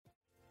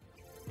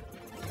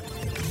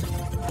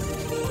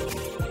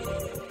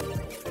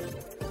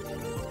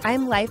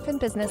I'm life and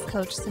business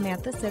coach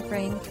Samantha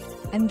Sifring,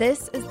 and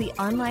this is the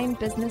Online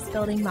Business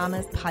Building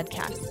Mamas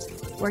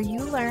podcast, where you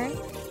learn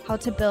how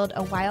to build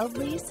a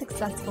wildly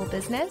successful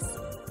business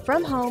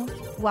from home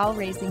while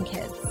raising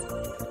kids.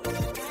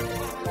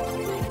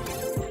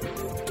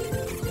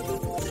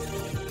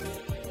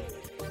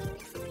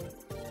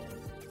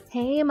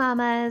 Hey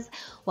mamas,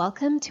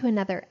 welcome to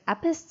another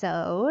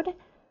episode.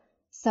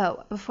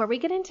 So before we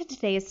get into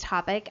today's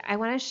topic, I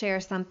want to share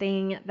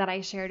something that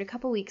I shared a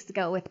couple weeks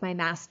ago with my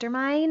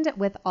mastermind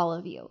with all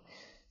of you.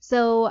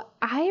 So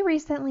I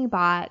recently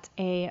bought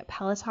a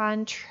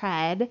Peloton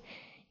tread,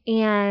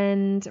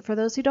 and for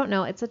those who don't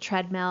know, it's a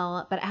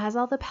treadmill, but it has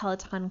all the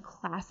Peloton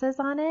classes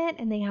on it,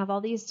 and they have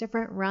all these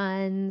different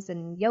runs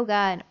and yoga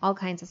and all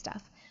kinds of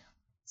stuff.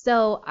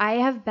 So I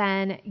have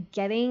been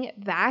getting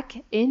back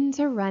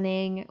into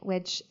running,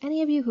 which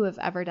any of you who have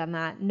ever done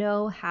that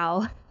know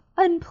how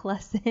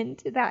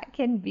unpleasant that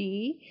can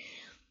be.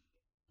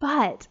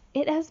 But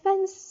it has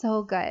been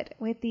so good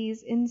with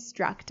these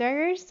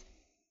instructors.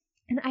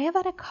 And I have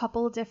had a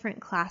couple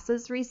different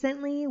classes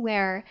recently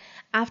where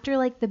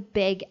after the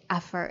big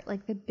effort,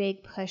 the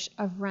big push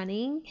of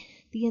running,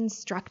 the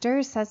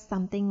instructor says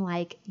something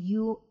like,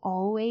 "You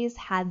always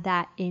had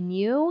that in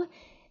you."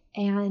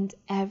 And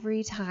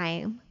every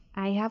time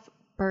I have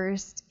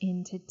burst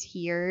into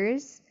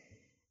tears.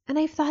 And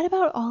I've thought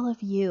about all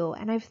of you,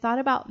 and I've thought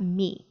about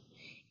me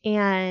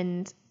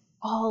and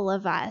all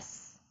of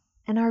us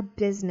and our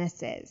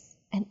businesses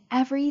and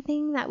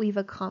everything that we've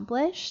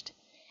accomplished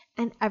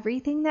and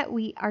everything that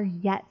we are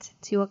yet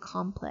to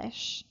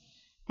accomplish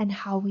and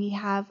how we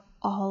have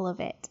all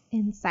of it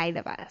inside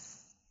of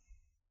us.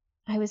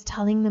 I was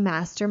telling the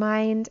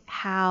mastermind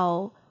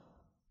how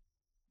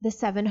the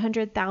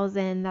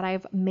 700,000 that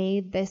I've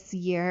made this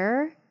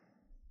year,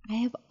 I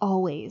have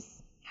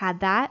always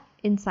had that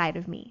inside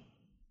of me.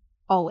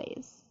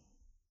 Always.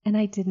 And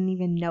I didn't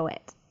even know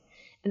it.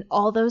 And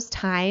all those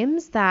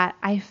times that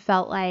I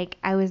felt like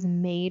I was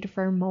made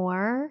for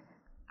more,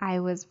 I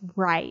was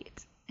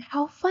right.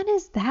 How fun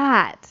is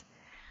that?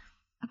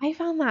 I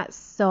found that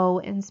so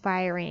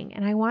inspiring.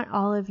 And I want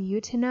all of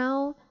you to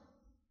know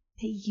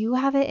that you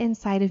have it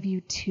inside of you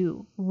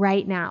too,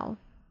 right now.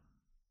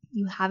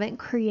 You haven't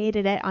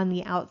created it on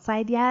the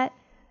outside yet,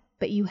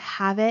 but you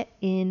have it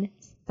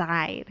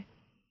inside.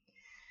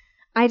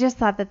 I just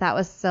thought that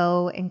was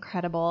so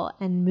incredible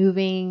and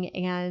moving.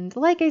 And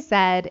like I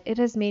said, it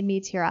has made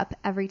me tear up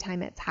every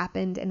time it's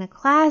happened in a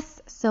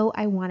class. So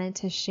I wanted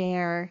to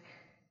share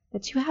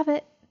that you have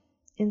it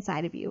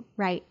inside of you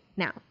right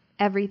now,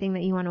 everything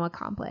that you want to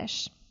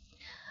accomplish.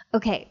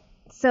 Okay,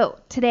 so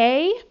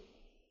today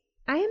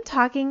I am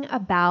talking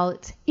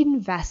about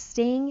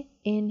investing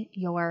in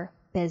your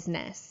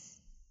business.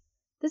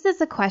 This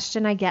is a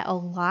question I get a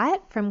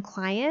lot from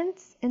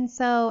clients, and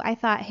so I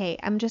thought, hey,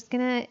 I'm just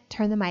going to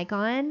turn the mic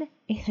on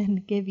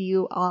and give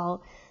you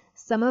all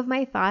some of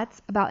my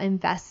thoughts about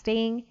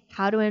investing,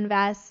 how to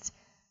invest,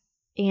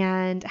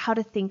 and how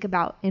to think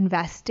about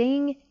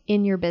investing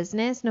in your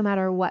business, no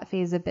matter what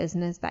phase of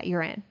business that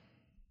you're in.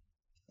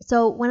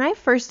 So when I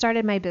first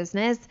started my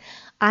business,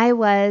 I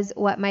was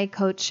what my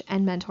coach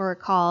and mentor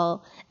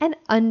call an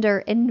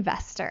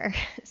under-investor.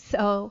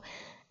 So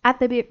at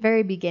the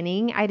very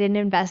beginning, I didn't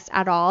invest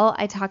at all.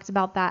 I talked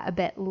about that a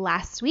bit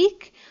last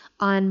week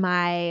on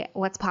my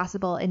What's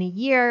Possible in a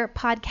Year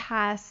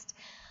podcast.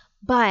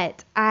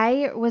 But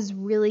I was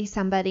really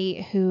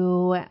somebody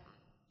who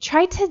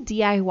tried to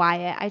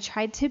DIY it. I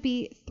tried to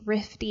be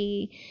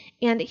thrifty.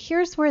 And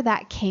here's where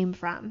that came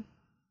from.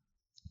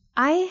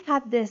 I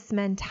had this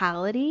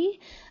mentality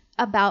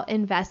about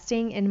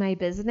investing in my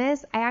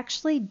business. I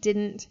actually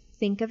didn't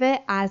think of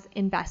it as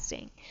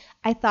investing.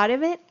 I thought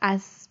of it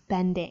as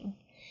spending.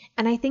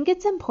 And I think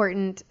it's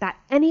important that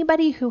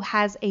anybody who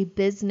has a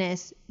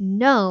business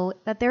know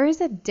that there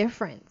is a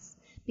difference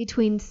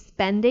between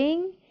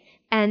spending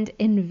and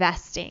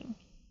investing.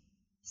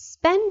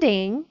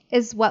 Spending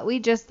is what we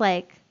just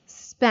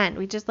spend.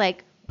 We just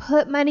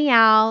put money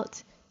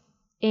out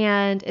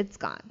and it's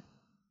gone.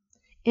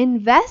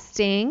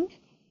 Investing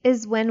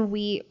is when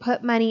we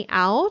put money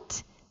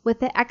out with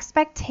the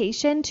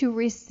expectation to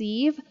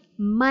receive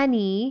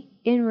money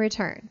in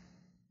return.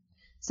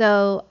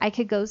 So I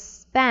could go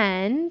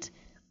spend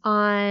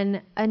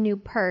on a new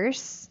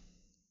purse,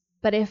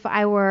 but if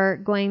I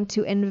were going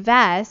to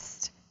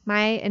invest,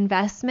 my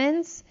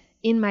investments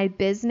in my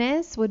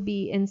business would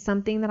be in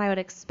something that I would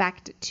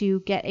expect to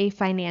get a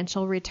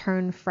financial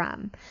return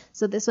from.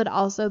 So this would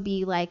also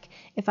be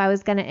if I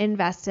was going to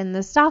invest in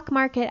the stock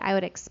market, I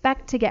would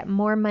expect to get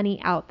more money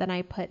out than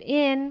I put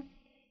in.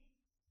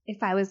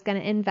 If I was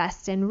going to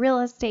invest in real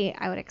estate,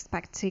 I would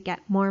expect to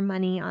get more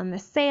money on the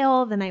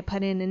sale than I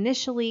put in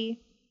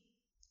initially.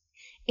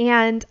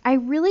 And I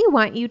really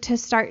want you to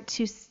start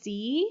to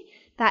see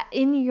that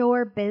in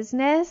your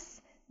business,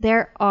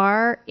 there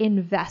are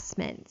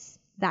investments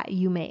that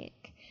you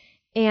make.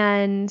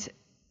 And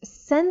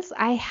since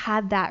I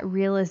had that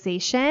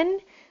realization,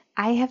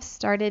 I have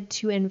started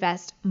to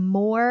invest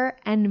more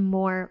and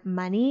more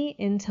money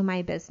into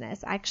my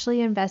business. I actually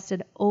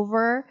invested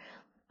over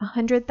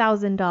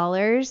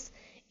 $100,000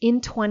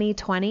 in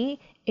 2020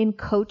 in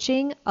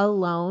coaching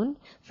alone.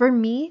 For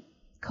me,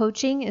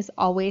 coaching is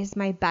always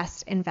my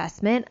best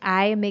investment.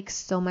 I make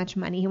so much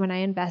money when I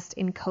invest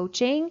in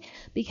coaching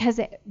because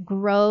it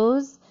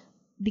grows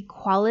the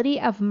quality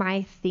of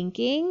my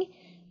thinking,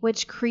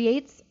 which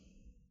creates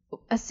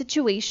a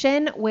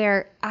situation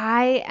where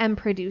I am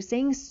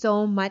producing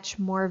so much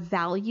more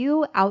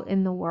value out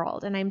in the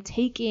world, and I'm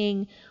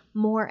taking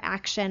more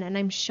action, and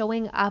I'm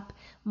showing up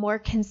more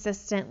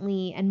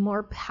consistently and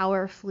more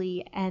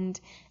powerfully and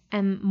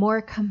am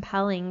more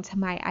compelling to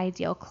my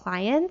ideal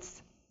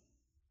clients.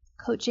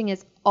 Coaching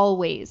is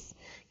always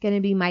going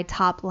to be my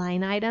top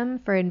line item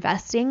for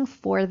investing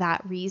for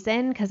that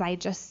reason, because I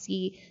just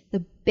see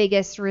the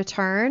biggest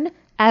return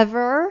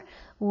ever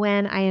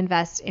when I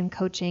invest in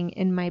coaching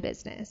in my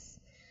business.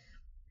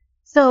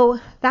 So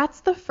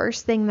that's the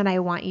first thing that I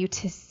want you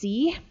to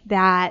see,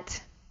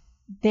 that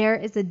there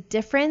is a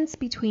difference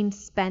between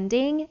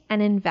spending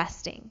and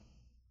investing.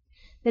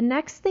 The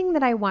next thing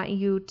that I want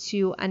you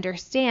to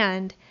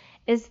understand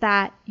is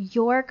that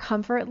your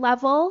comfort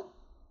level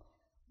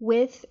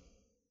with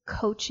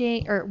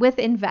coaching or with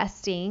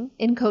investing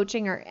in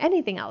coaching or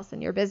anything else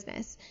in your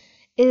business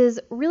is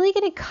really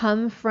going to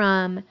come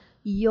from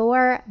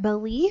your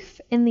belief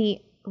in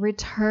the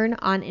return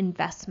on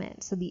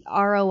investment. So the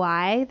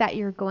ROI that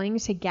you're going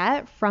to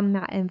get from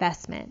that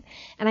investment.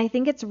 And I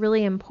think it's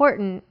really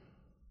important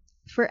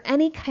for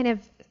any kind of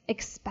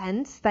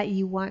expense that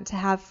you want to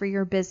have for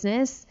your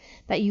business,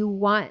 that you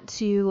want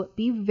to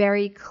be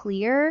very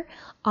clear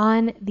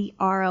on the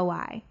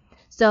ROI.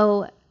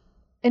 So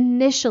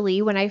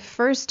initially, when I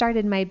first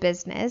started my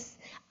business,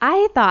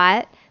 I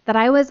thought that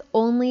I was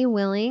only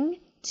willing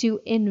to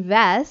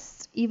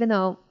invest, even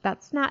though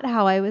that's not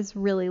how I was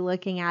really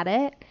looking at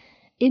it,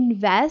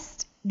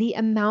 invest the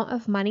amount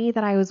of money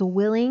that I was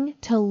willing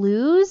to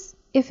lose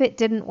if it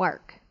didn't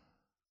work.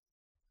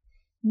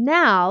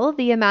 Now,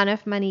 the amount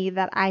of money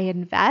that I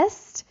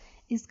invest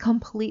is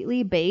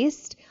completely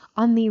based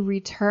on the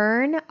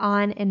return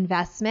on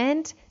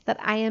investment that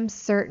I am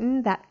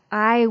certain that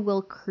I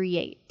will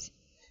create.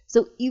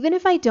 So even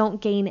if I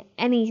don't gain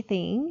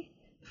anything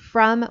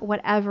from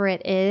whatever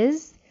it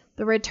is,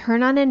 the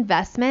return on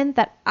investment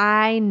that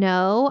I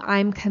know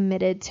I'm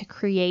committed to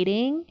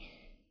creating,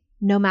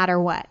 no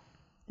matter what,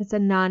 it's a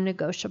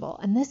non-negotiable.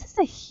 And this is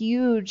a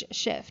huge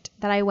shift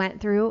that I went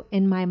through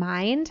in my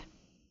mind.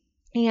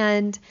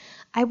 And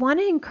I want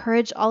to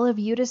encourage all of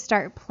you to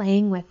start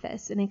playing with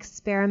this and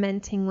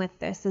experimenting with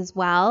this as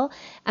well.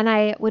 And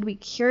I would be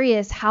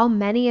curious how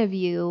many of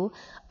you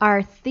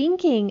are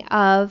thinking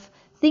of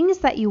things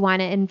that you want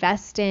to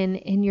invest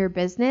in your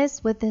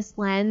business with this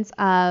lens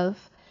of,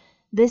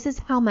 this is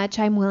how much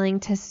I'm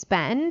willing to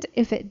spend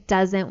if it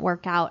doesn't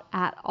work out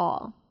at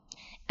all.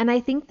 And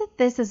I think that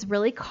this is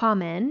really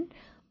common,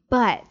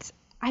 but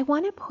I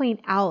want to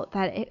point out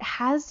that it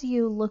has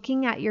you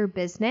looking at your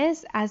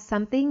business as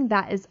something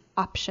that is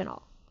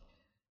optional.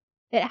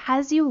 It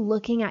has you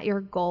looking at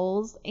your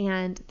goals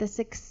and the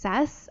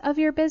success of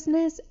your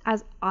business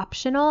as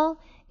optional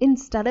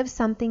instead of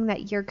something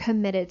that you're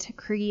committed to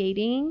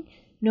creating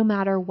no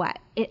matter what.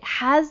 It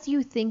has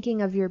you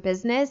thinking of your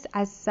business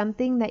as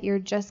something that you're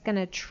just going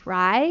to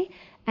try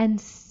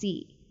and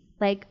see.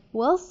 Like,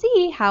 we'll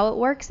see how it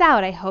works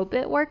out. I hope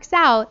it works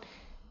out.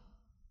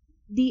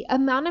 The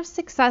amount of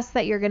success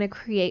that you're going to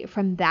create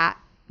from that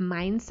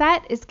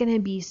mindset is going to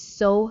be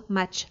so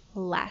much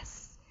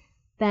less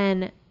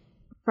than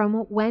from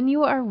when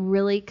you are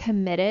really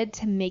committed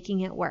to making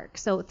it work.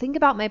 So think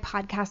about my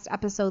podcast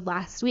episode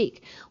last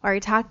week where I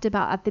talked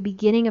about at the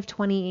beginning of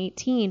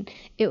 2018,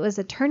 it was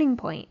a turning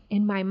point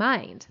in my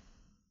mind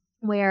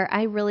where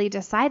I really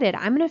decided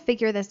I'm going to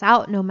figure this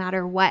out no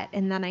matter what.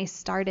 And then I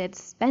started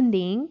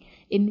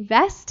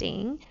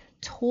investing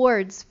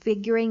towards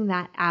figuring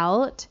that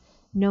out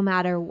no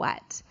matter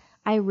what.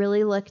 I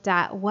really looked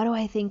at, what do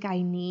I think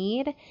I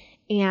need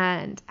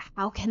and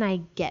how can I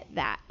get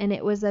that? And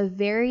it was I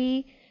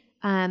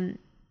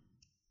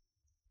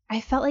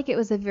felt like it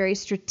was a very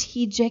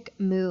strategic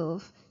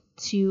move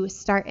to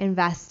start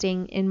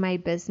investing in my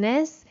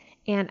business.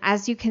 And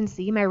as you can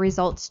see, my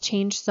results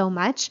changed so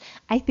much.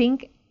 I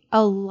think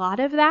a lot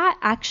of that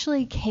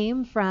actually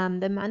came from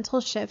the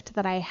mental shift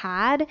that I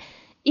had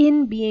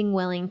in being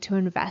willing to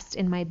invest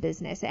in my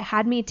business. It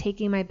had me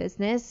taking my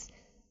business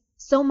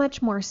so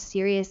much more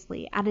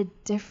seriously at a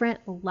different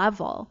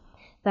level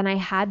than I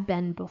had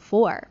been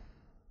before.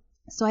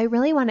 So I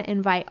really want to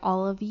invite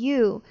all of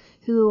you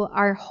who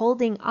are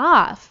holding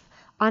off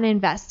on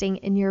investing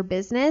in your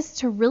business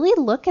to really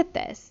look at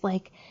this.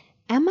 Like,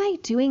 am I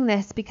doing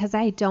this because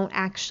I don't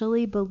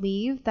actually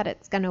believe that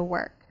it's going to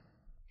work?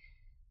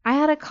 I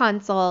had a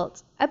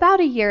consult about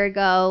a year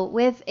ago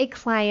with a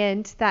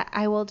client that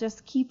I will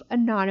just keep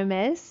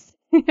anonymous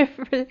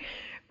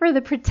for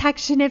the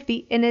protection of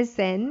the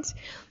innocent.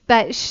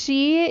 But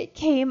she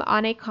came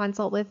on a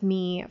consult with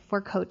me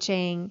for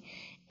coaching,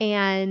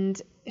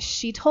 and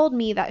she told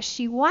me that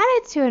she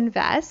wanted to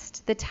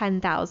invest the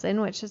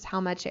 $10,000, which is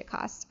how much it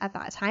cost at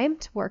that time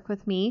to work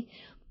with me.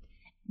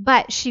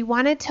 But she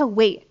wanted to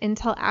wait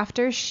until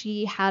after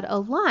she had a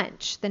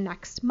launch the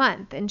next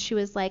month. And she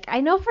was like, I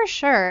know for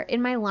sure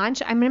in my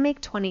launch, I'm going to make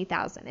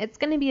 20,000. It's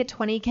going to be a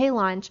 20K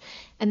launch.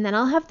 And then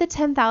I'll have the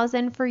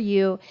 10,000 for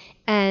you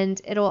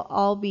and it'll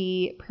all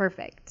be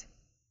perfect.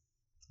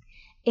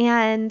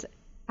 And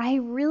I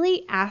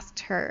really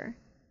asked her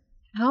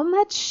how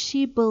much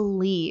she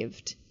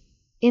believed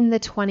in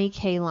the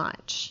 20K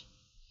launch.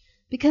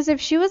 Because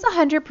if she was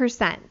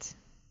 100%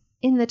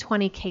 in the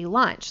 20K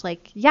launch,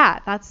 like, yeah,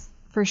 that's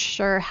for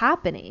sure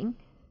happening,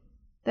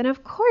 then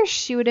of course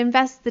she would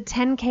invest the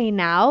 10K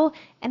now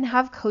and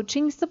have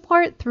coaching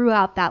support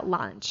throughout that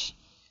launch.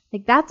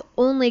 Like, that's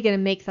only going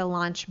to make the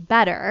launch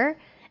better.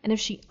 And if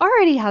she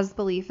already has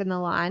belief in the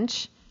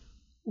launch,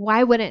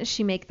 why wouldn't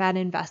she make that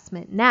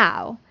investment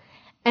now?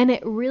 And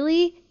it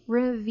really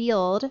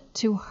revealed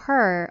to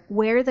her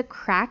where the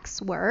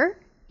cracks were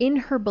in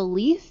her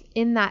belief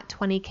in that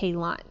 20K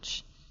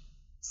launch.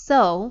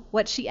 So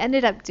what she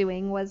ended up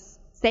doing was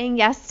saying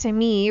yes to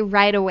me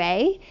right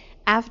away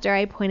after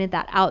I pointed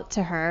that out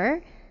to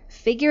her,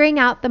 figuring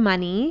out the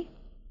money,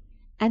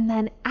 and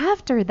then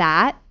after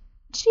that,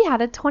 she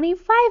had a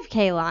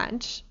 25K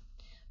launch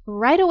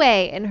right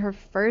away in her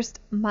first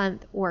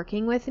month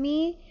working with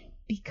me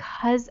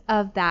because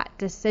of that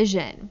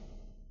decision.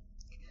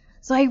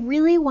 So I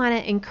really want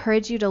to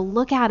encourage you to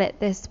look at it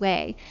this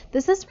way.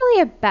 This is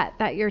really a bet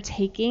that you're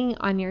taking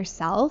on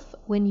yourself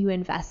when you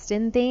invest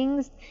in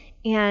things.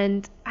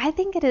 And I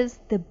think it is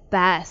the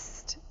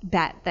best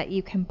bet that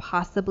you can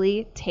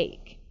possibly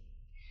take.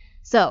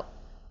 So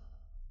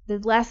the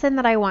lesson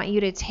that I want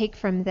you to take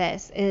from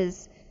this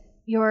is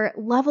your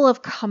level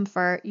of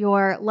comfort,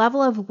 your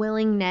level of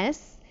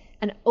willingness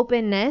and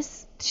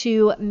openness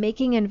to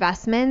making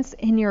investments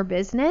in your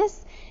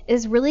business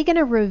is really going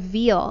to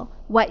reveal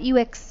what you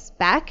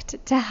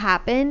expect to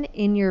happen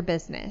in your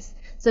business.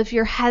 So if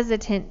you're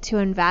hesitant to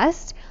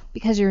invest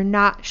because you're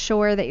not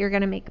sure that you're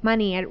going to make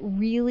money, it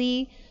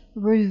really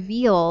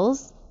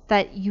reveals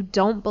that you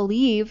don't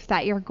believe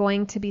that you're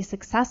going to be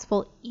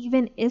successful,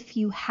 even if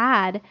you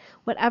had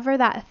whatever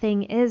that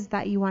thing is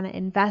that you want to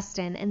invest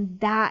in. And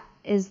that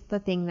is the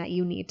thing that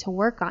you need to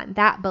work on.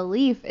 That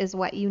belief is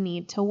what you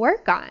need to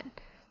work on.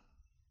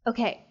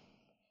 Okay,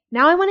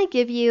 now I want to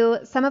give you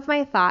some of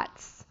my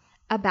thoughts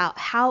about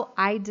how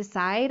I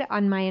decide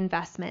on my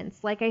investments.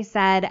 Like I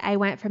said, I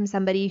went from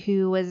somebody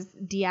who was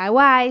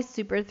DIY,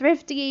 super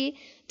thrifty,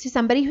 to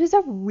somebody who's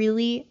a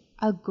really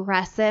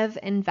aggressive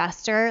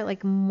investor,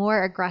 like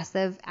more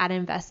aggressive at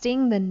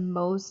investing than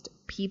most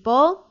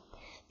people.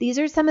 These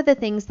are some of the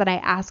things that I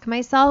ask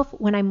myself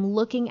when I'm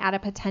looking at a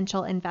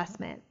potential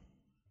investment.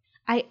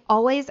 I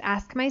always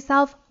ask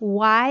myself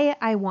why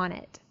I want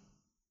it.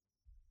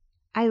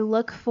 I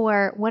look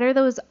for what are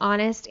those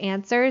honest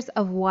answers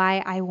of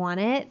why I want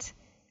it.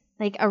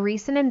 Like a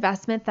recent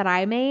investment that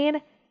I made,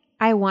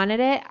 I wanted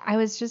it. I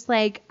was just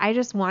like, I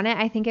just want it.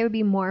 I think it would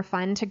be more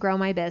fun to grow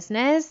my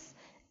business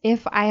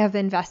if I have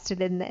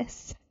invested in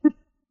this.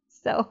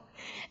 So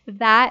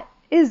that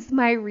is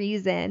my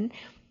reason.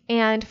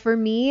 And for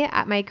me,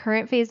 at my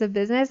current phase of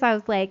business, I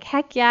was like,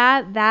 heck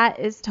yeah, that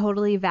is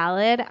totally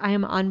valid.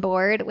 I'm on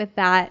board with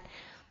that.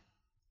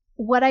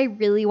 What I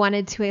really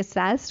wanted to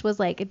assess was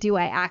like, do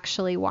I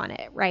actually want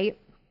it, right?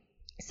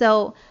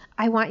 So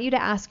I want you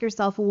to ask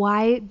yourself,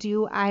 why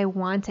do I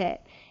want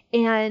it?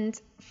 And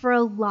for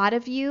a lot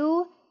of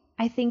you,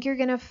 I think you're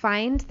going to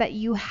find that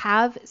you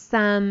have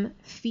some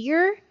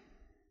fear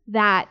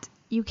that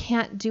you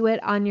can't do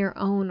it on your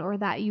own, or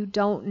that you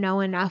don't know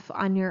enough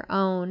on your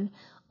own,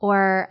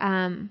 or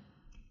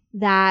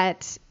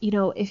that,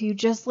 if you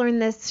just learn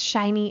this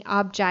shiny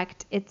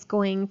object, it's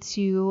going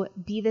to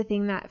be the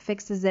thing that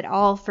fixes it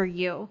all for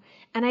you.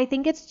 And I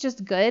think it's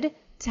just good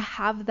to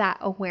have that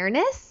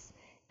awareness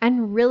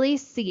and really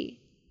see,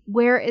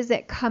 where is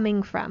it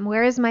coming from?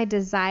 Where is my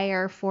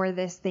desire for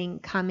this thing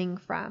coming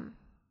from?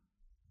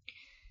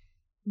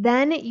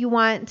 Then you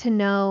want to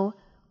know,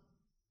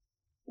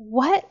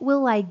 what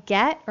will I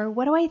get, or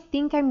what do I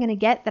think I'm going to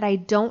get that I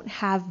don't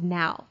have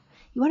now?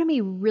 You want to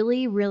be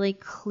really, really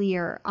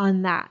clear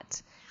on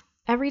that.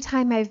 Every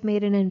time I've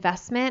made an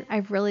investment,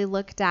 I've really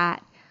looked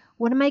at,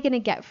 what am I going to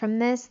get from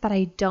this that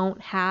I don't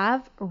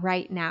have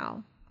right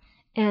now?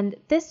 And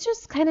this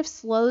just kind of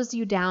slows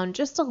you down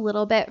just a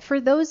little bit.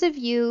 For those of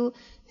you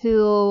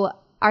who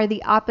are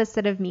the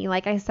opposite of me,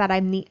 like I said,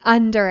 I'm the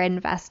under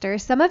investor.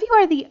 Some of you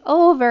are the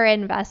over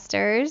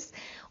investors,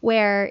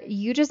 where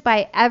you just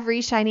buy every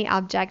shiny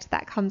object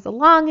that comes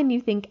along and you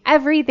think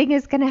everything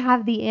is going to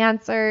have the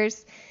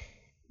answers.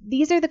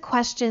 These are the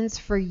questions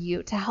for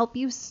you to help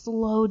you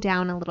slow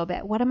down a little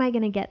bit. What am I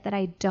going to get that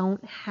I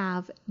don't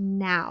have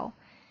now?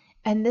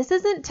 And this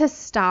isn't to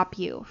stop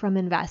you from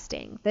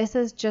investing. This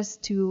is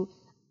just to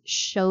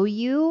show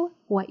you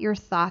what your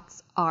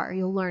thoughts are.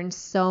 You'll learn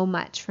so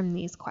much from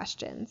these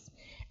questions.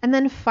 And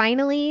then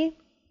finally,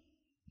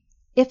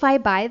 if I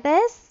buy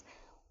this,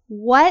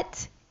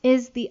 what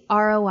is the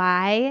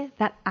ROI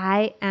that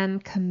I am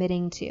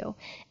committing to?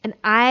 And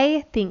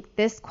I think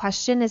this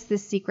question is the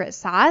secret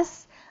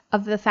sauce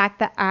of the fact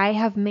that I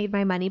have made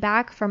my money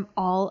back from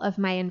all of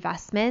my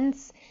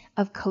investments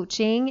of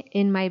coaching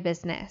in my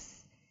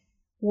business?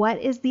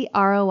 What is the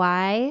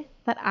ROI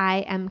that I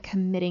am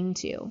committing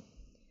to?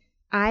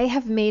 I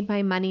have made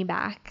my money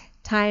back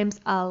times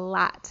a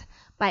lot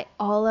by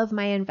all of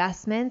my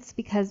investments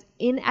because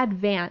in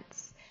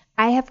advance,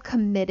 I have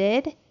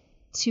committed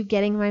to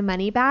getting my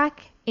money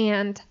back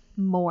and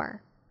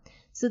more.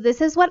 So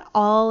this is what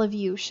all of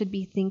you should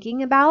be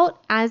thinking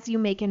about as you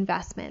make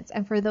investments.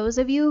 And for those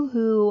of you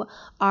who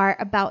are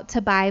about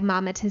to buy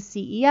Mama to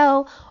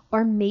CEO,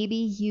 or maybe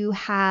you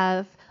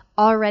have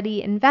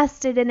already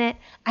invested in it,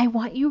 I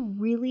want you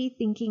really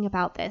thinking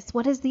about this.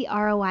 What is the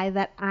ROI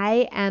that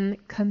I am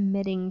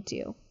committing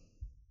to?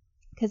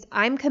 Because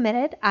I'm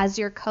committed as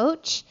your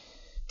coach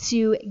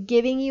to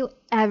giving you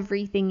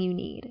everything you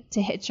need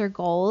to hit your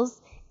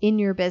goals in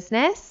your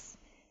business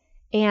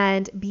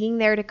and being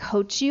there to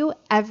coach you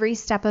every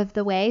step of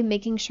the way,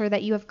 making sure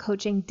that you have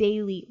coaching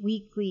daily,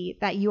 weekly,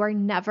 that you are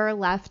never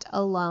left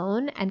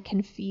alone and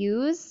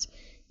confused.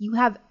 You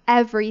have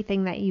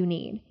everything that you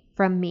need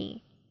from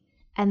me.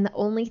 And the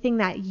only thing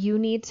that you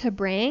need to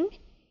bring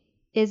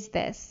is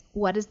this.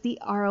 What is the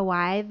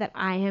ROI that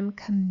I am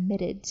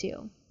committed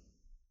to?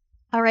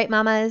 All right,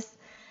 mamas.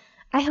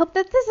 I hope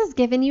that this has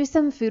given you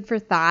some food for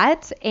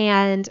thought.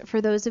 And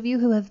for those of you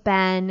who have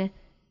been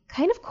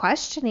kind of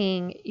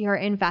questioning your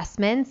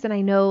investments, and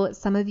I know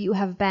some of you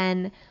have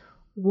been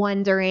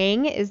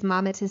wondering, is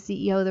Mama to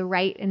CEO the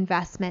right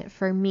investment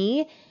for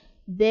me?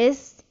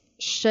 This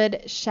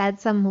should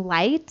shed some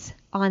light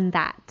on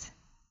that.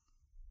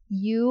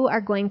 You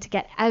are going to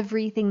get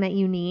everything that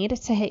you need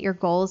to hit your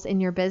goals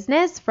in your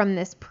business from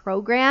this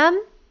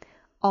program.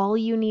 All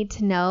you need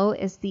to know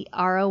is the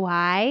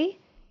ROI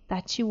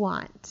that you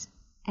want,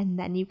 and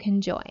then you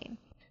can join.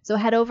 So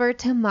head over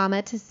to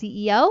Mama to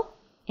CEO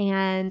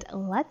and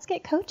let's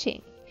get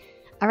coaching.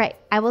 All right,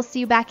 I will see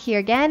you back here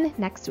again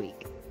next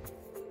week.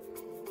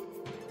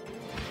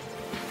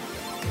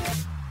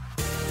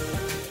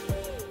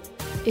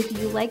 If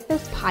you like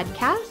this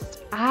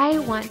podcast, I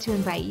want to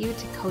invite you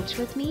to coach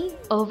with me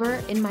over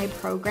in my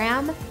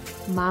program,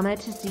 Mama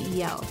to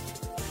CEO.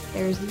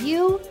 There's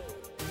you,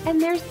 and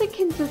there's the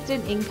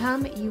consistent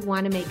income you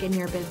want to make in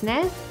your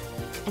business,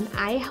 and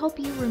I help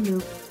you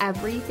remove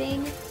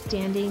everything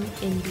standing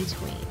in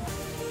between.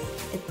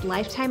 It's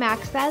lifetime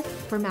access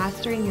for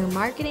mastering your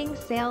marketing,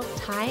 sales,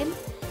 time,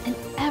 and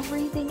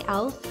everything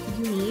else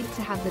you need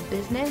to have the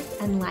business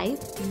and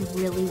life you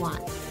really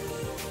want.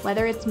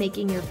 Whether it's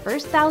making your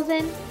first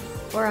 1,000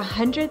 or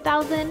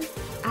 100,000,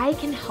 I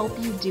can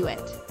help you do it.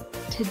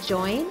 To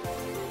join,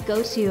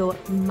 go to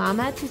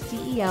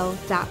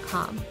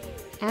mamatoceo.com,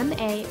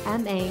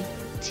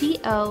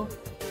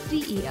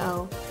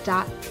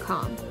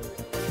 MAMATOCEO.com.